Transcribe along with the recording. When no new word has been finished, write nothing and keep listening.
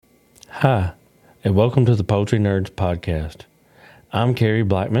Hi, and welcome to the Poultry Nerds podcast. I'm Carrie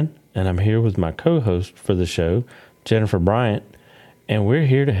Blackman, and I'm here with my co-host for the show, Jennifer Bryant, and we're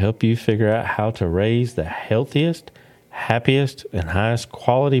here to help you figure out how to raise the healthiest, happiest, and highest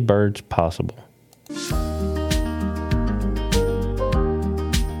quality birds possible.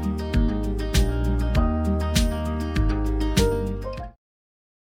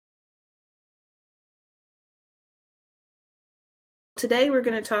 Today we're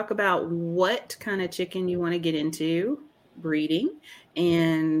going to talk about what kind of chicken you want to get into breeding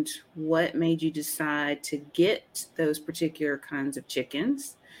and what made you decide to get those particular kinds of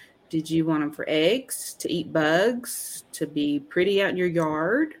chickens. Did you want them for eggs, to eat bugs, to be pretty out in your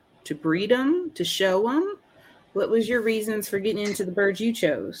yard, to breed them, to show them? What was your reasons for getting into the birds you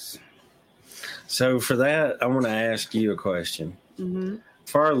chose? So for that, I want to ask you a question. Mm-hmm.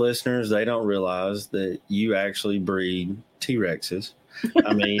 For our listeners, they don't realize that you actually breed T-Rexes.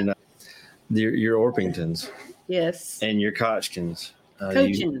 I mean, your Orpingtons. Yes. And your Kochkins.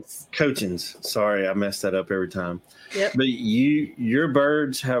 Cochins. Sorry, I mess that up every time. Yep. But your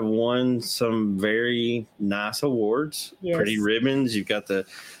birds have won some very nice awards. Yes. Pretty ribbons. You've got the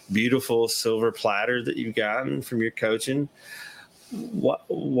beautiful silver platter that you've gotten from your coaching.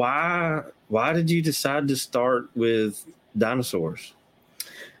 Why did you decide to start with dinosaurs?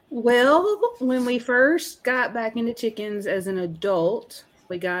 Well, when we first got back into chickens as an adult,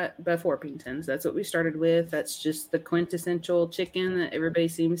 we got Buff Orpingtons. That's what we started with. That's just the quintessential chicken that everybody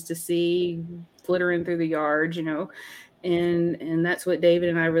seems to see flittering through the yard, and that's what David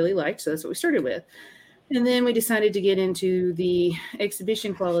and I really liked. So that's what we started with. And then we decided to get into the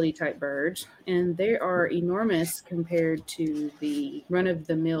exhibition quality type birds, and they are enormous compared to the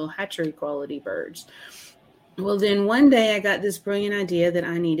run-of-the-mill hatchery quality birds. Well, then one day I got this brilliant idea that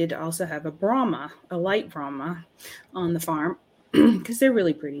I needed to also have a light Brahma on the farm because they're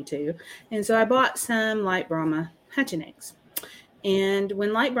really pretty too. And so I bought some light Brahma hatching eggs. And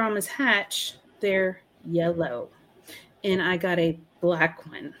when light Brahmas hatch, they're yellow. And I got a black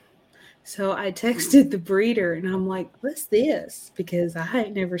one. So I texted the breeder and I'm like, what's this? Because I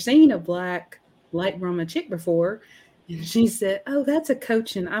had never seen a black light Brahma chick before. And she said, oh, that's a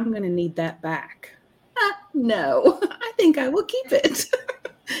Cochin. I'm going to need that back. No, I think I will keep it.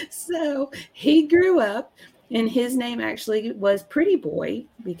 So he grew up, and his name actually was Pretty Boy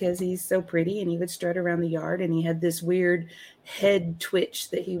because he's so pretty, and he would strut around the yard, and he had this weird head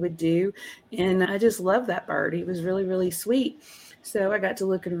twitch that he would do. And I just love that bird. He was really, really sweet. So I got to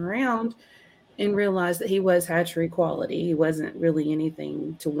looking around and realized that he was hatchery quality. He wasn't really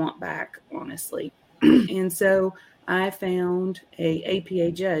anything to want back, honestly. And so I found a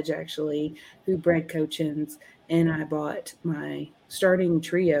APA judge, actually, who bred Cochins, and I bought my starting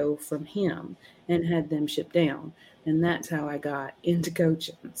trio from him and had them shipped down. And that's how I got into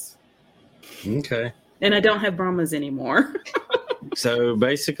Cochins. Okay. And I don't have Brahmas anymore. So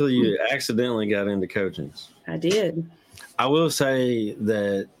basically, you accidentally got into Cochins. I did. I will say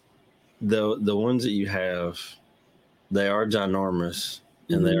that the ones that you have, they are ginormous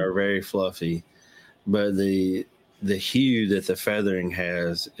and they are very fluffy, but the hue that the feathering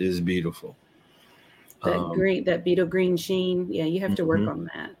has is beautiful. That beetle green sheen. Yeah, you have to work on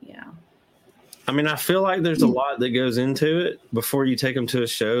that. Yeah. I mean, I feel like there's a lot that goes into it. Before you take them to a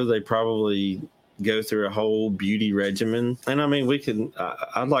show, they probably go through a whole beauty regimen. And I mean,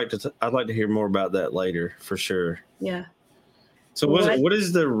 I'd like to hear more about that later for sure. Yeah. So what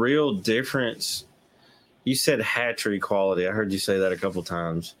is the real difference? You said hatchery quality. I heard you say that a couple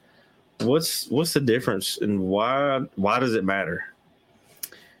times. What's the difference, and why does it matter?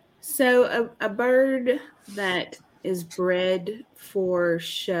 So a bird that is bred for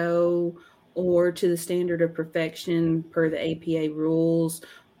show or to the standard of perfection per the APA rules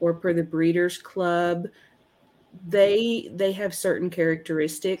or per the Breeders' Club, they have certain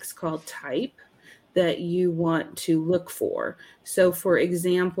characteristics called type that you want to look for. So, for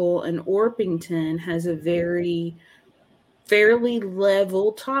example, an Orpington has a fairly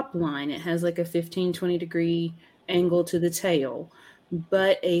level top line. It has like a 15-20 degree angle to the tail.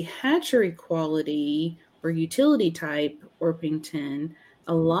 But a hatchery quality or utility type Orpington,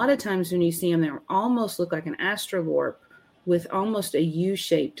 a lot of times when you see them, they almost look like an astrolorp with almost a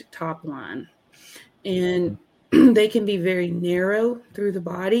U-shaped top line. And they can be very narrow through the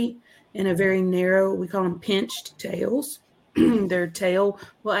body and a very narrow, we call them pinched tails. Their tail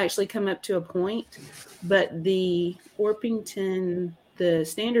will actually come up to a point, but the Orpington, the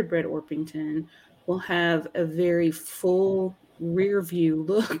standard bred Orpington, will have a very full rear view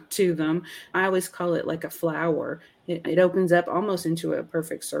look to them. I always call it like a flower. It opens up almost into a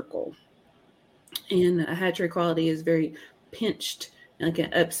perfect circle. And a hatchery quality is very pinched like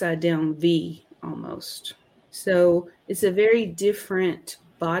an upside down V almost. So it's a very different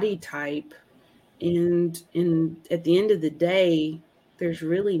body type. And at the end of the day, there's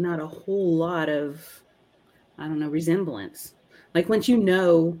really not a whole lot of, I don't know, resemblance. Like once you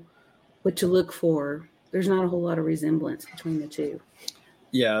know what to look for, there's not a whole lot of resemblance between the two.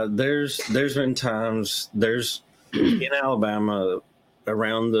 Yeah, there's been times in Alabama,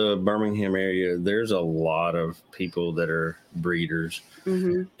 around the Birmingham area, there's a lot of people that are breeders.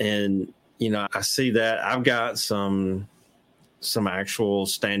 Mm-hmm. And I see that. I've got some actual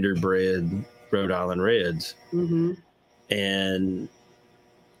standard bred Rhode Island Reds. Mm-hmm. And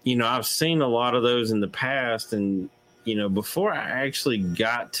I've seen a lot of those in the past, and before I actually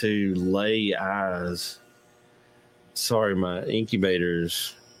got to lay eyes, sorry, my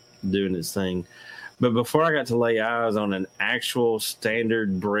incubator's doing its thing, but before I got to lay eyes on an actual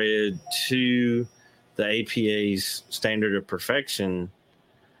standard bred to the APA's standard of perfection,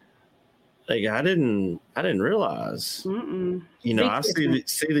 like I didn't realize. Mm-mm. I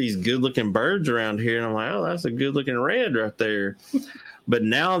see these good looking birds around here, and I'm like, oh, that's a good looking red right there. But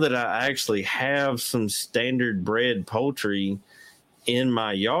now that I actually have some standard bred poultry in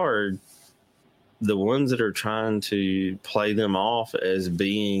my yard, the ones that are trying to play them off as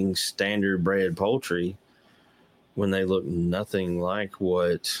being standard bred poultry, when they look nothing like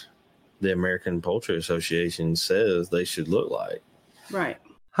what the American Poultry Association says they should look like. Right.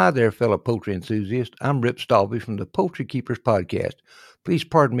 Hi there, fellow poultry enthusiasts. I'm Rip Stalvey from the Poultry Keepers Podcast. Please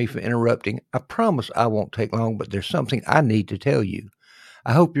pardon me for interrupting. I promise I won't take long, but there's something I need to tell you.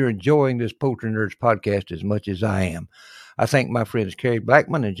 I hope you're enjoying this Poultry Nerds podcast as much as I am. I think my friends Carrie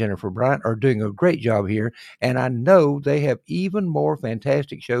Blackman and Jennifer Bryant are doing a great job here, and I know they have even more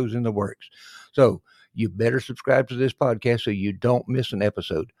fantastic shows in the works. So you better subscribe to this podcast so you don't miss an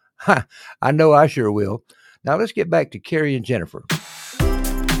episode. Ha! I know I sure will. Now let's get back to Carrie and Jennifer.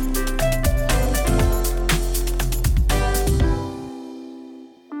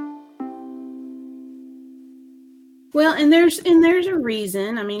 Well, and there's a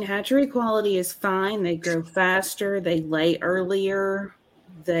reason. I mean, hatchery quality is fine. They grow faster. They lay earlier.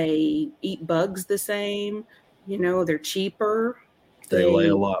 They eat bugs the same. They're cheaper. They lay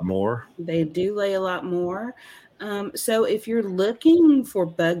a lot more. They do lay a lot more. So if you're looking for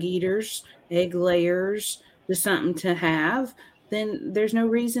bug eaters, egg layers, just something to have, then there's no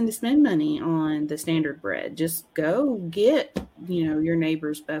reason to spend money on the standard bred. Just go get, your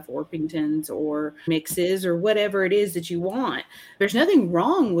neighbor's Buff Orpingtons or mixes or whatever it is that you want. There's nothing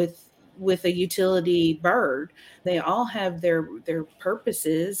wrong with a utility bird. They all have their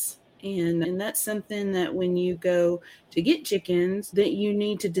purposes. And that's something that when you go to get chickens that you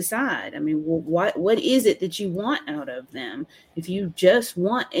need to decide. I mean, what is it that you want out of them? If you just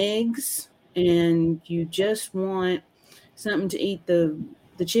want eggs and you just want something to eat the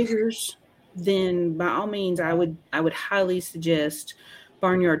chiggers, then by all means I would highly suggest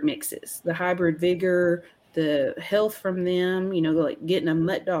barnyard mixes. The hybrid vigor, the health from them, like getting a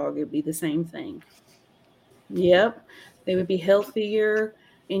mutt dog, it'd be the same thing. Yep, they would be healthier,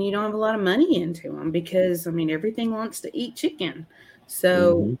 and you don't have a lot of money into them because everything wants to eat chicken.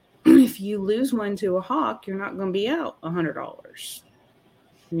 So if you lose one to a hawk, you're not going to be out $100.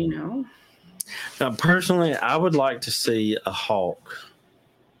 Now, personally, I would like to see a hawk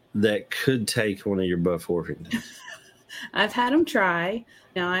that could take one of your Buff Orpingtons. I've had them try.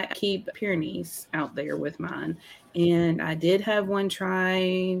 Now, I keep Pyrenees out there with mine, and I did have one try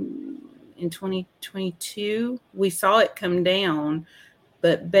in 2022. We saw it come down,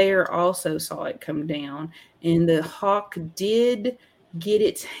 but Bear also saw it come down, and the hawk did get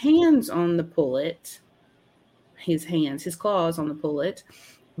its hands on the pullet, his claws on the pullet,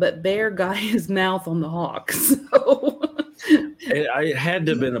 but Bear got his mouth on the hawk. So it had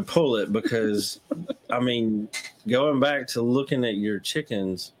to have been a pullet because, going back to looking at your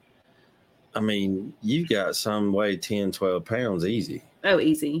chickens, you've got some weigh 10, 12 pounds easy. Oh,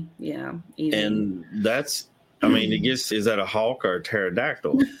 easy. Yeah, easy. And that's, is that a hawk or a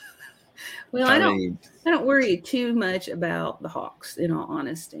pterodactyl? Well, I don't worry too much about the hawks, in all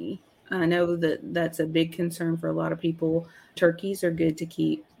honesty. I know that's a big concern for a lot of people. Turkeys are good to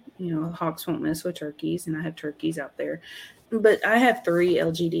keep. Hawks won't mess with turkeys, and I have turkeys out there. But I have 3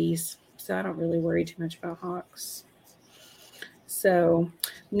 LGDs, so I don't really worry too much about hawks. So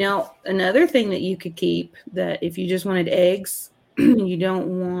now another thing that you could keep, that if you just wanted eggs, you don't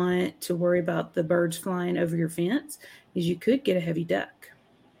want to worry about the birds flying over your fence, is you could get a heavy duck.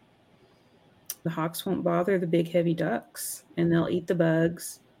 The hawks won't bother the big heavy ducks, and they'll eat the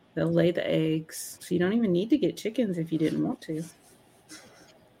bugs. They'll lay the eggs. So you don't even need to get chickens if you didn't want to.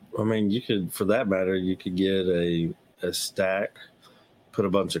 You could, for that matter, you could get a stack put a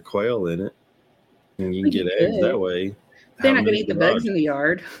bunch of quail in it, and you can get eggs that way. They're not going to eat the bugs in the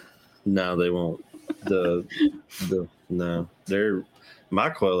yard. No, they won't. No, my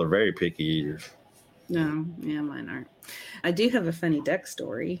quail are very picky eaters. No, yeah, mine aren't. I do have a funny duck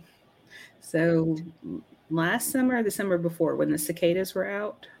story. So last summer or the summer before, when the cicadas were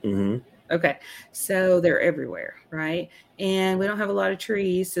out. Mm-hmm. Okay, so they're everywhere, right? And we don't have a lot of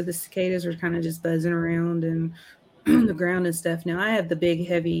trees, so the cicadas are kind of just buzzing around and the ground and stuff. Now I have the big,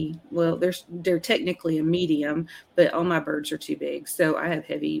 heavy. Well, they're technically a medium, but all my birds are too big, so I have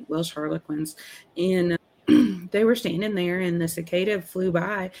heavy Welsh Harlequins, and they were standing there, and the cicada flew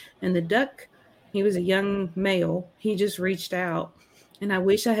by, and the duck. He was a young male. He just reached out. And I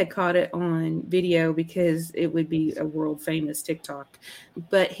wish I had caught it on video because it would be a world famous TikTok.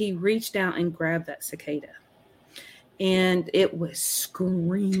 But he reached out and grabbed that cicada. And it was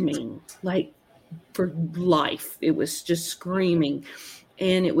screaming like for life. It was just screaming.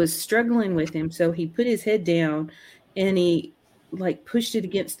 And it was struggling with him. So he put his head down and he like pushed it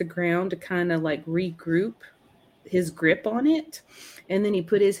against the ground to kind of like regroup his grip on it. And then he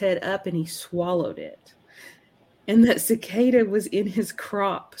put his head up and he swallowed it. And that cicada was in his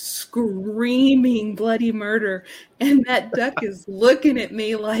crop, screaming bloody murder. And that duck is looking at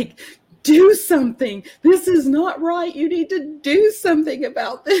me like, do something. This is not right. You need to do something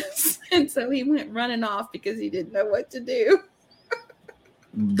about this. And so he went running off because he didn't know what to do.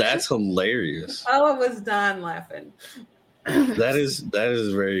 That's hilarious. Oh, I was dying laughing. That's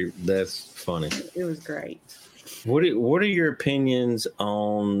funny. It was great. What are your opinions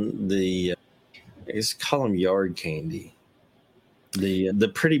on the... Let's call them yard candy.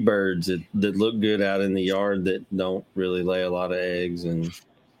 The pretty birds that look good out in the yard that don't really lay a lot of eggs and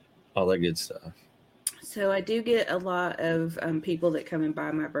all that good stuff. So I do get a lot of people that come and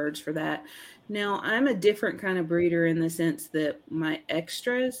buy my birds for that. Now, I'm a different kind of breeder in the sense that my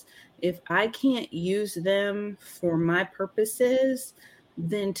extras, if I can't use them for my purposes,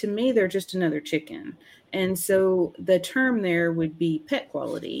 then to me, they're just another chicken. And so the term there would be pet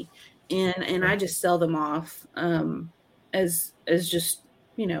quality. And I just sell them off as just,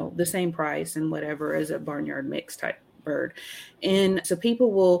 the same price and whatever as a barnyard mix type bird. And so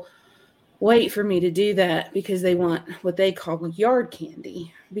people will wait for me to do that because they want what they call yard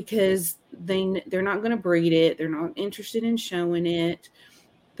candy because they're not going to breed it. They're not interested in showing it.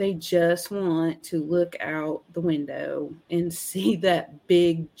 They just want to look out the window and see that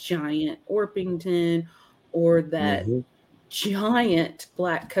big giant Orpington or that giant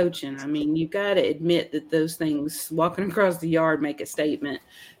black cochin. I mean, you got to admit that those things walking across the yard make a statement.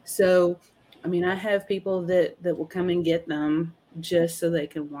 So, I mean, I have people that will come and get them just so they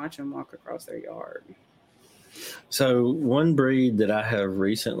can watch them walk across their yard. So one breed that I have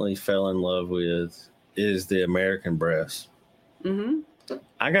recently fell in love with is the American Breast. Mm-hmm.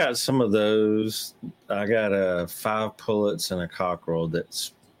 I got some of those. I got 5 pullets and a cockerel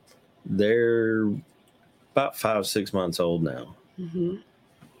they're about 5-6 months old now.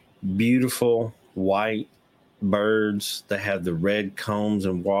 Mm-hmm. Beautiful white birds. They have the red combs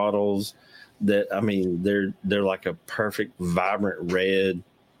and wattles they're like a perfect vibrant red.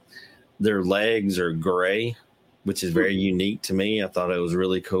 Their legs are gray, which is very unique to me. I thought it was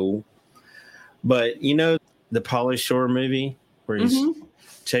really cool. But the Pauly Shore movie where he's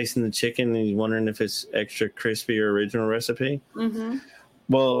chasing the chicken and he's wondering if it's extra crispy or original recipe. Mm-hmm.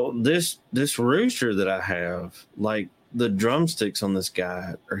 Well, this rooster that I have, like the drumsticks on this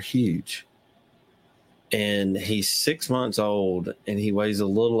guy are huge. And he's 6 months old and he weighs a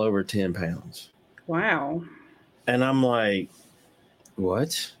little over 10 pounds. Wow. And I'm like,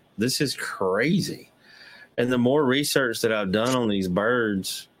 what? This is crazy. And the more research that I've done on these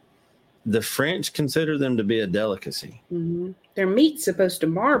birds, the French consider them to be a delicacy. Mm-hmm. Their meat's supposed to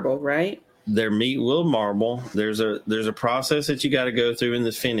marble, right? Their meat will marble. There's a process that you got to go through in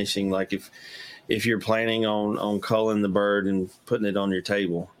the finishing. Like if you're planning on culling the bird and putting it on your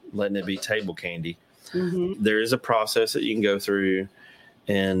table, letting it be table candy, there is a process that you can go through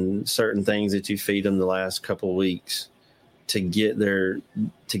and certain things that you feed them the last couple of weeks to get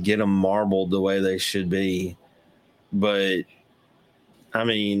them marbled the way they should be. But I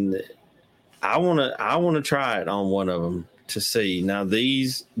mean, I want to try it on one of them to see. Now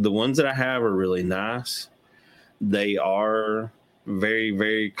the ones that I have are really nice. They are very,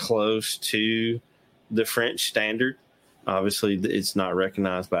 very close to the French standard. Obviously, it's not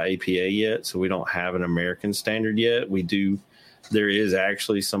recognized by APA yet, so we don't have an American standard yet. We do. There is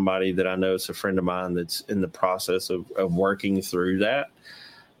actually somebody that I know, it's a friend of mine that's in the process of working through that.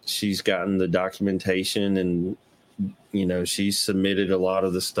 She's gotten the documentation and, she's submitted a lot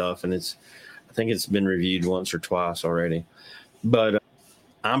of the stuff, and I think it's been reviewed once or twice already. But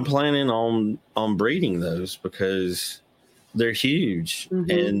I'm planning on breeding those because they're huge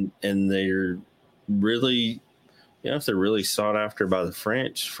and they're really, if they're really sought after by the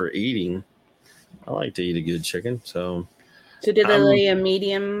French for eating. I like to eat a good chicken. So do they lay a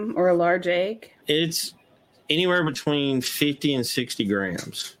medium or a large egg? It's anywhere between 50 and 60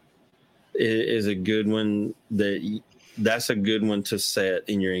 grams is a good one. That's a good one to set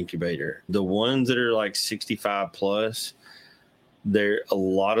in your incubator. The ones that are like 65 plus, a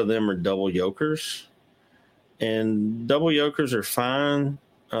lot of them are double yolkers, and double yolkers are fine,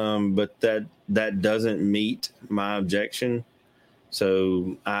 but that doesn't meet my objection.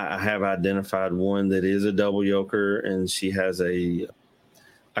 So I have identified one that is a double yolker, and she has I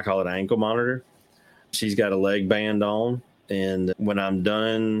call it an ankle monitor. She's got a leg band on, and when I'm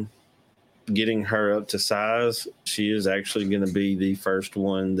done getting her up to size, she is actually going to be the first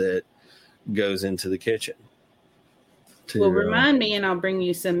one that goes into the kitchen. Well, remind me, and I'll bring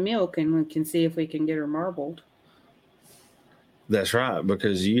you some milk, and we can see if we can get her marbled. That's right,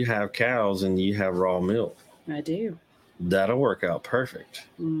 because you have cows and you have raw milk. I do. That'll work out perfect.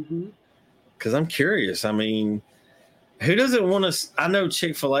 Because I'm curious. I mean, who doesn't want to? I know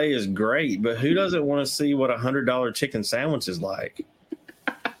Chick-fil-A is great, but who doesn't want to see what $100 chicken sandwich is like?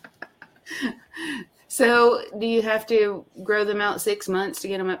 So, do you have to grow them out 6 months to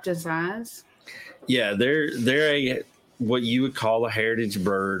get them up to size? Yeah, they're what you would call a heritage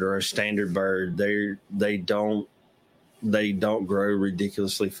bird or a standard bird. They don't grow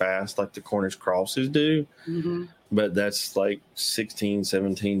ridiculously fast like the Cornish crosses do. But that's like 16,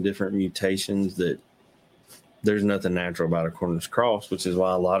 17 different mutations that there's nothing natural about a Cornish cross, which is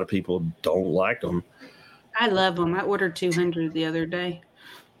why a lot of people don't like them. I love them. I ordered 200 the other day.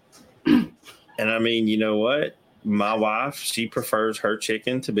 And I mean, you know what? My wife, she prefers her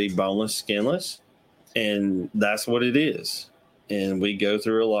chicken to be boneless, skinless. And that's what it is. And we go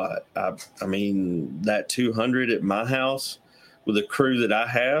through a lot. I mean, that 200 at my house with the crew that I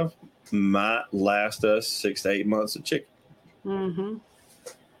have might last us 6 to 8 months of chicken.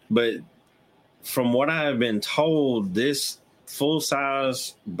 But from what I have been told, this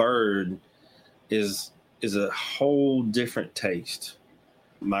full-size bird is a whole different taste.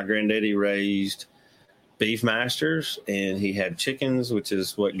 My granddaddy raised beef masters, and he had chickens, which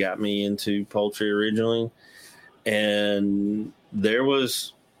is what got me into poultry originally. And there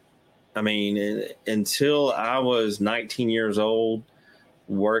was, I mean, until I was 19 years old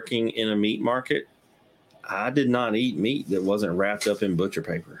working in a meat market, I did not eat meat that wasn't wrapped up in butcher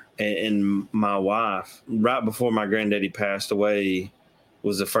paper. And my wife, right before my granddaddy passed away,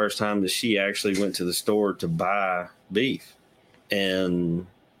 was the first time that she actually went to the store to buy beef. And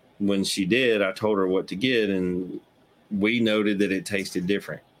when she did, I told her what to get, and we noted that it tasted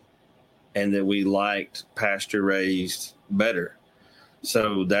different and that we liked pasture raised better.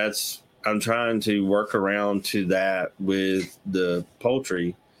 So I'm trying to work around to that with the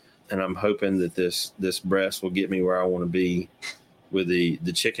poultry, and I'm hoping that this breast will get me where I want to be with the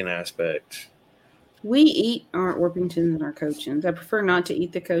chicken aspect. We eat our Orpingtons and our Cochins. I prefer not to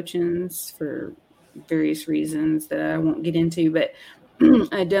eat the Cochins for various reasons that I won't get into, but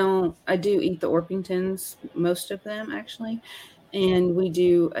I do eat the Orpingtons, most of them actually. And we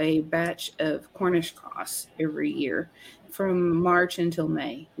do a batch of Cornish cross every year. From March until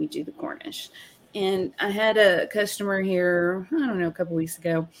May, we do the Cornish. And I had a customer here, I don't know, a couple weeks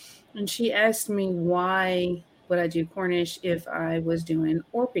ago, and she asked me why would I do Cornish if I was doing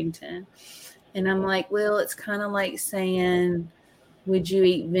Orpington. And I'm like, well, it's kind of like saying, would you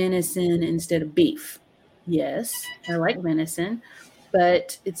eat venison instead of beef? Yes, I like venison,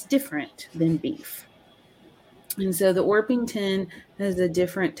 but it's different than beef. And so the Orpington has a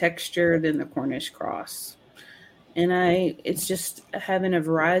different texture than the Cornish cross. And it's just having a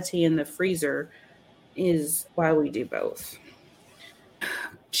variety in the freezer is why we do both.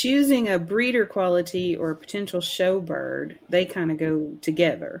 Choosing a breeder quality or a potential show bird, they kind of go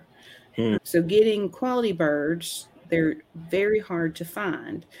together. So getting quality birds, they're very hard to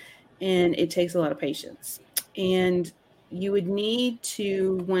find, and it takes a lot of patience. And you would need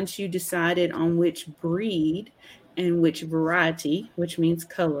to, once you decided on which breed and which variety, which means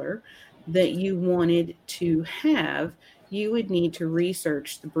color, that you wanted to have, you would need to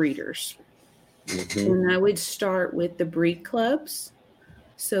research the breeders. And I would start with the breed clubs.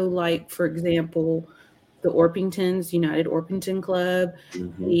 So like, for example, the Orpingtons, United Orpington Club,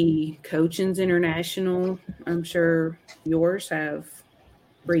 the Cochins International. I'm sure yours have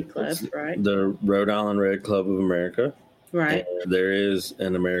breed clubs, right? The Rhode Island Red Club of America. Right. And there is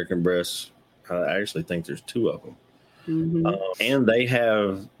an American breast. I actually think there's two of them. And they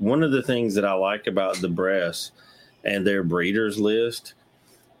have, one of the things that I like about the breasts and their breeders list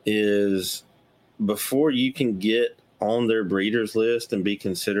is before you can get on their breeders list and be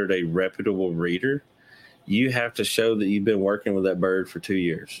considered a reputable breeder, you have to show that you've been working with that bird for 2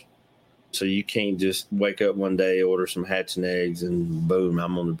 years. So you can't just wake up one day, order some hatching eggs, and boom,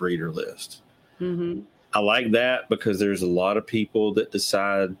 I'm on the breeder list. Mm-hmm. I like that because there's a lot of people that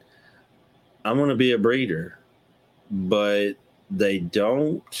decide I'm going to be a breeder, but they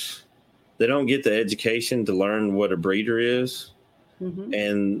don't get the education to learn what a breeder is. Mm-hmm.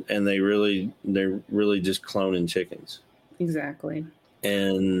 And they're really just cloning chickens. Exactly.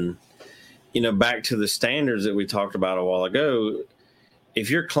 And, back to the standards that we talked about a while ago, if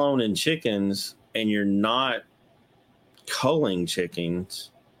you're cloning chickens and you're not culling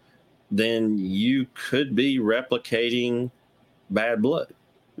chickens, then you could be replicating bad blood.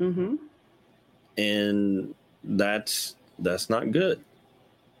 Mm-hmm. And that's not good.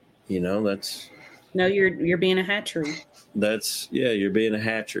 No, you're being a hatchery. You're being a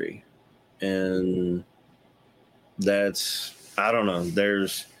hatchery. And I don't know.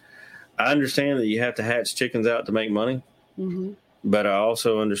 I understand that you have to hatch chickens out to make money. Mm-hmm. But I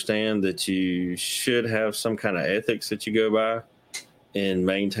also understand that you should have some kind of ethics that you go by in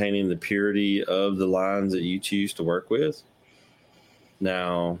maintaining the purity of the lines that you choose to work with.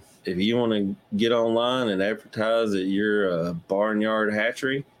 Now, if you want to get online and advertise that you're a barnyard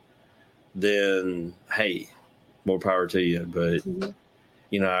hatchery, then, hey, more power to you. But,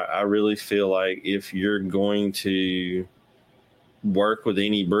 I really feel like if you're going to work with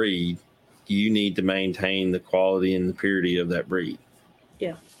any breed, you need to maintain the quality and the purity of that breed.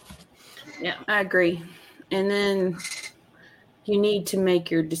 Yeah, I agree. And then you need to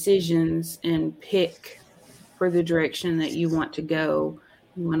make your decisions and pick for the direction that you want to go.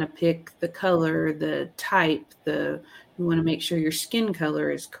 You want to pick the color, the type, you want to make sure your skin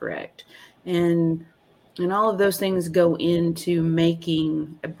color is correct. And all of those things go into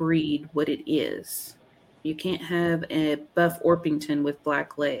making a breed what it is. You can't have a buff Orpington with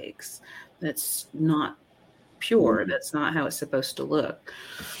black legs. That's not pure. That's not how it's supposed to look.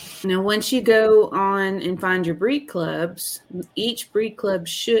 Now, once you go on and find your breed clubs, each breed club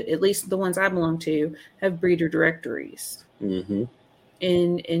should, at least the ones I belong to, have breeder directories. Mm-hmm.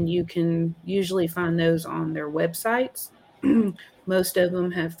 And you can usually find those on their websites. Most of them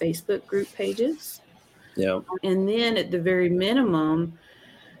have Facebook group pages. Yeah. And then at the very minimum,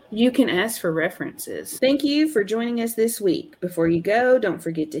 you can ask for references. Thank you for joining us this week. Before you go, don't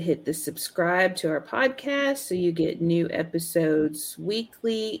forget to hit the subscribe to our podcast so you get new episodes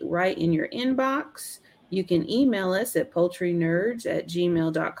weekly right in your inbox. You can email us at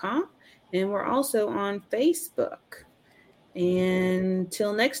poultrynerds@gmail.com. And we're also on Facebook. And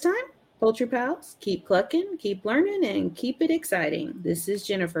till next time, Poultry Pals, keep clucking, keep learning, and keep it exciting. This is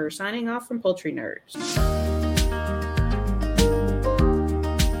Jennifer signing off from Poultry Nerds.